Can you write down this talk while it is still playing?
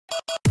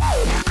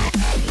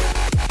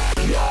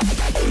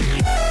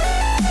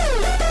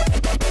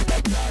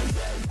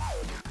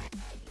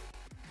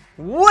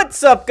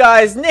What's up,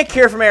 guys? Nick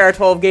here from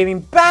AR12 Gaming,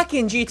 back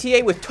in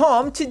GTA with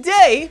Tom.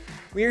 Today,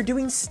 we are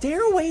doing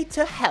Stairway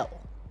to Hell.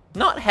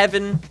 Not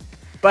heaven,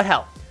 but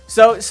hell.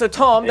 So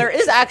Tom, there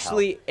is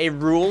actually a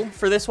rule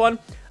for this one.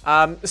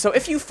 So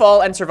if you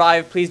fall and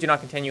survive, please do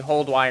not continue.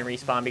 Hold Y and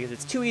respawn because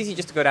it's too easy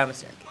just to go down the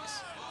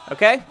staircase.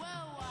 Okay?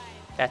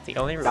 That's the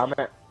only rule. Damn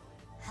it.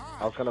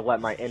 I was gonna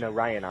let my inner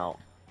Ryan out.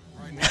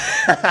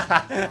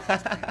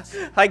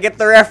 I get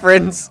the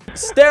reference.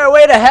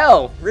 Stairway to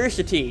Hell.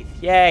 Rooster Teeth.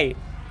 Yay.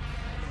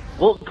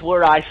 Look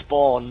where I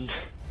spawned.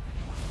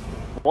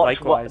 Watch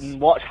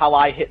how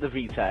I hit the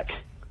VTech.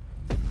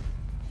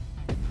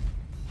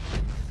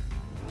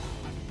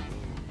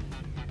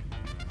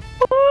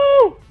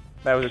 Woo!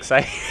 That was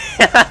exciting.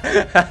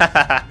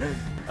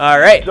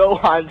 Alright. So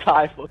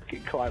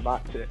anti-fucking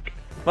climactic.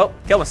 Well,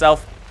 kill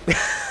myself.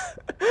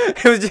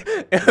 it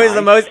was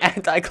the most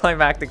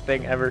anticlimactic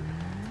thing ever.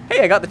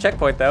 Hey, I got the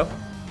checkpoint though.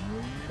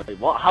 Wait,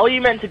 what? How are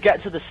you meant to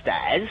get to the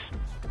stairs?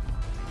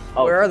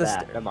 Oh, where are the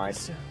stairs? stairs? Never mind.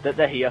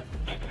 They're here.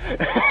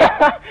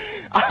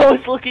 I was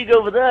looking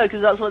over there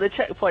because that's where the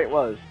checkpoint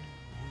was.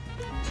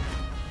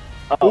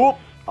 Oh. Oop.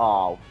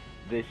 Oh,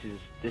 this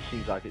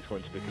seems like it's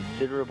going to be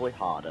considerably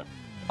harder.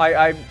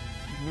 I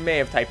may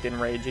have typed in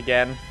rage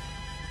again.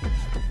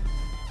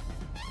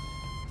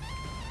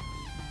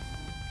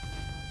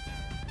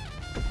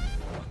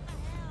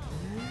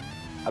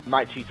 I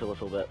might cheat a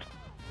little bit.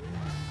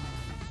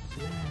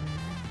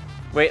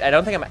 Wait, I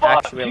don't think I'm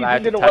actually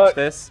allowed to touch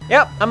this.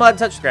 Yep, I'm allowed to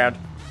touch the ground.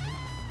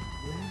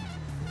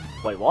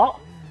 Wait,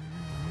 what?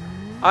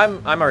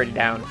 I'm already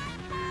down.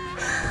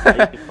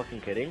 Are you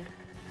fucking kidding?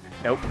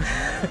 Nope.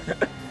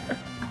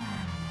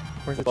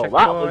 Where's the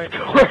Well, checkpoint?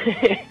 that was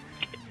quick.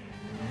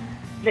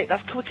 Nick,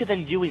 that's quicker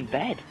than you in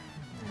bed.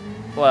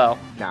 Well,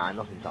 Nah,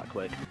 nothing's that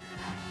quick.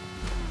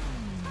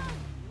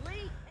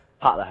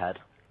 Pat the head.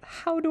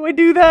 how do I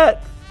do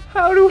that?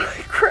 How do I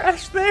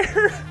crash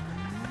there?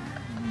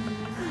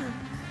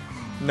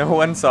 No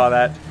one saw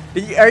that.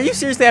 Are you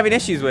seriously having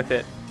issues with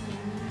it?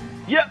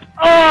 Yep.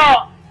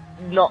 Oh!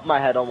 Knocked my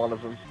head on one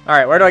of them.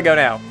 Alright, where do I go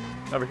now?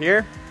 Over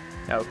here?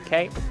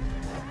 Okay.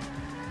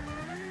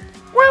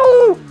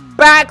 Woo!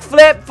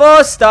 Backflip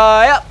for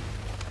style!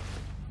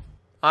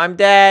 I'm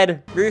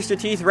dead. Rooster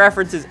Teeth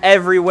references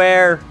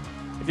everywhere.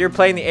 If you're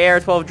playing the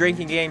AR12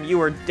 drinking game,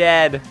 you are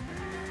dead.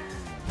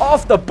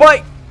 Off the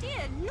bike!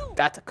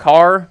 That's a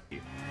car.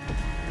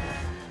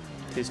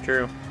 It is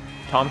true.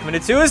 Tom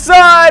committed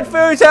suicide,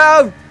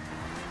 Futo!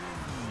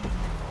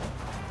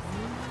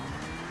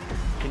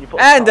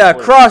 And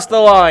across the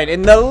line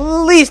in the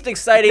least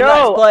exciting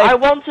Let's Play I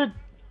wanted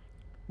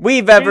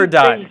we've ever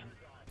done.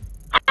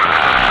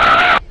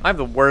 I have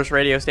the worst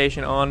radio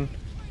station on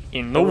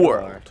in the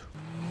world.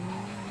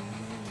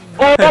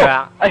 Oh!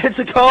 I hit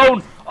the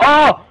cone!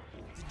 Oh!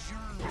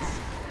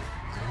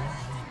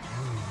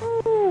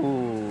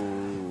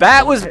 Ooh,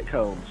 that was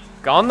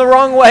gone the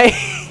wrong way.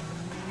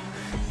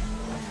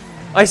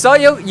 I saw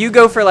you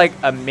go for like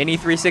a mini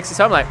 360,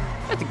 so I'm like,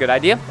 that's a good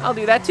idea. I'll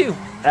do that too.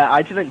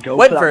 I didn't go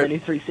for that mini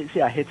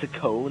 360. I hit a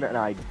cone and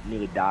I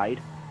nearly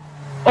died.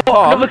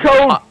 Oh, another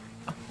cone!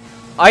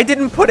 I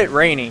didn't put it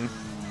raining.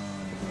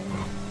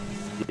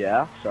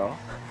 Yeah, so?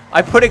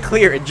 I put it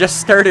clear. It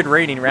just started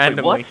raining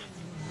randomly. Wait,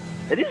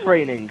 what? It is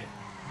raining.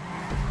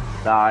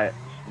 Nah,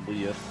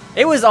 weird.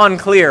 It was on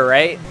clear,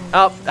 right?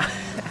 Oh,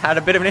 had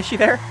a bit of an issue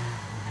there?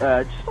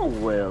 Just a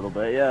little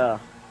bit, yeah.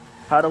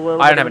 Had a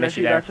little I bit don't have of an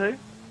issue there too?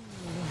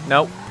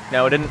 Nope.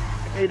 No, it didn't.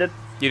 You did.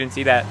 You didn't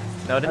see that.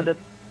 No, it didn't. I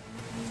did.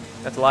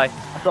 That's a lie.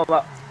 I saw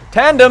that.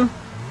 Tandem!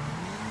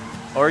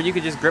 Or you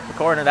could just grip the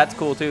corner. That's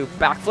cool, too.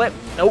 Backflip.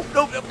 Nope,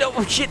 nope, nope, nope.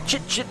 Oh, shit.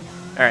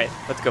 Alright,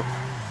 let's go.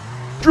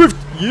 Drift!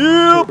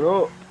 Yeah!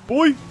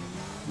 Boy!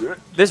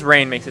 This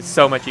rain makes it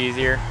so much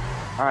easier.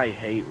 I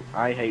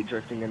hate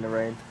drifting in the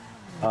rain.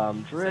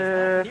 I'm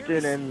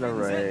drifting in the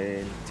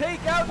rain.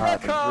 Take out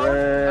the car!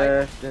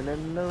 Drifting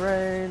in the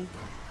rain.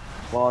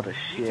 What a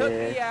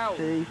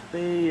shitty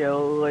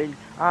feeling.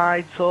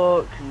 I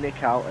took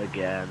Nick out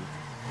again.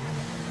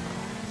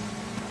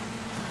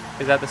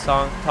 Is that the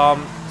song,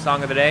 Tom,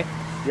 song of the day?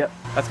 Yep.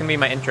 That's gonna be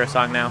my intro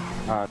song now.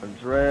 I'm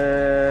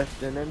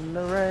drifting in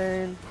the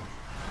rain.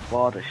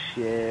 What a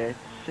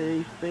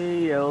shitty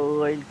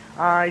feeling.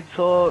 I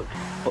took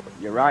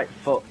your right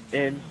foot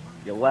in,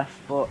 your left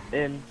foot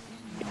in,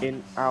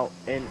 out,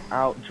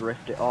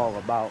 drift it all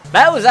about.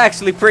 That was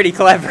actually pretty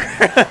clever.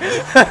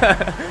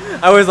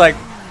 I was like,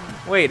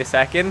 wait a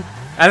second.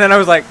 And then I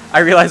was like, I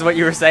realized what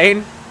you were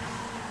saying.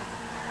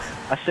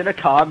 I seen a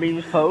car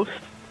memes post,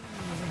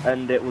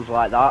 and it was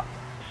like that,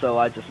 so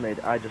I just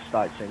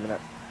started singing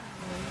it.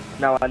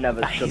 Now I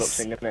never stood up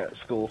singing it at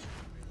school.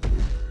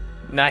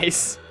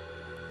 Nice.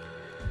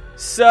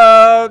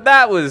 So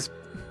that wasn't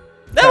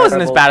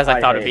as bad as I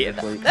thought it'd be.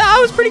 That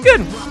was pretty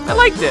good. I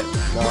liked it.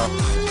 No.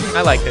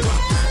 I liked it.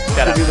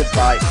 Shut up. I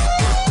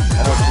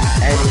don't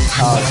see any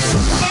cars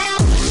doing that.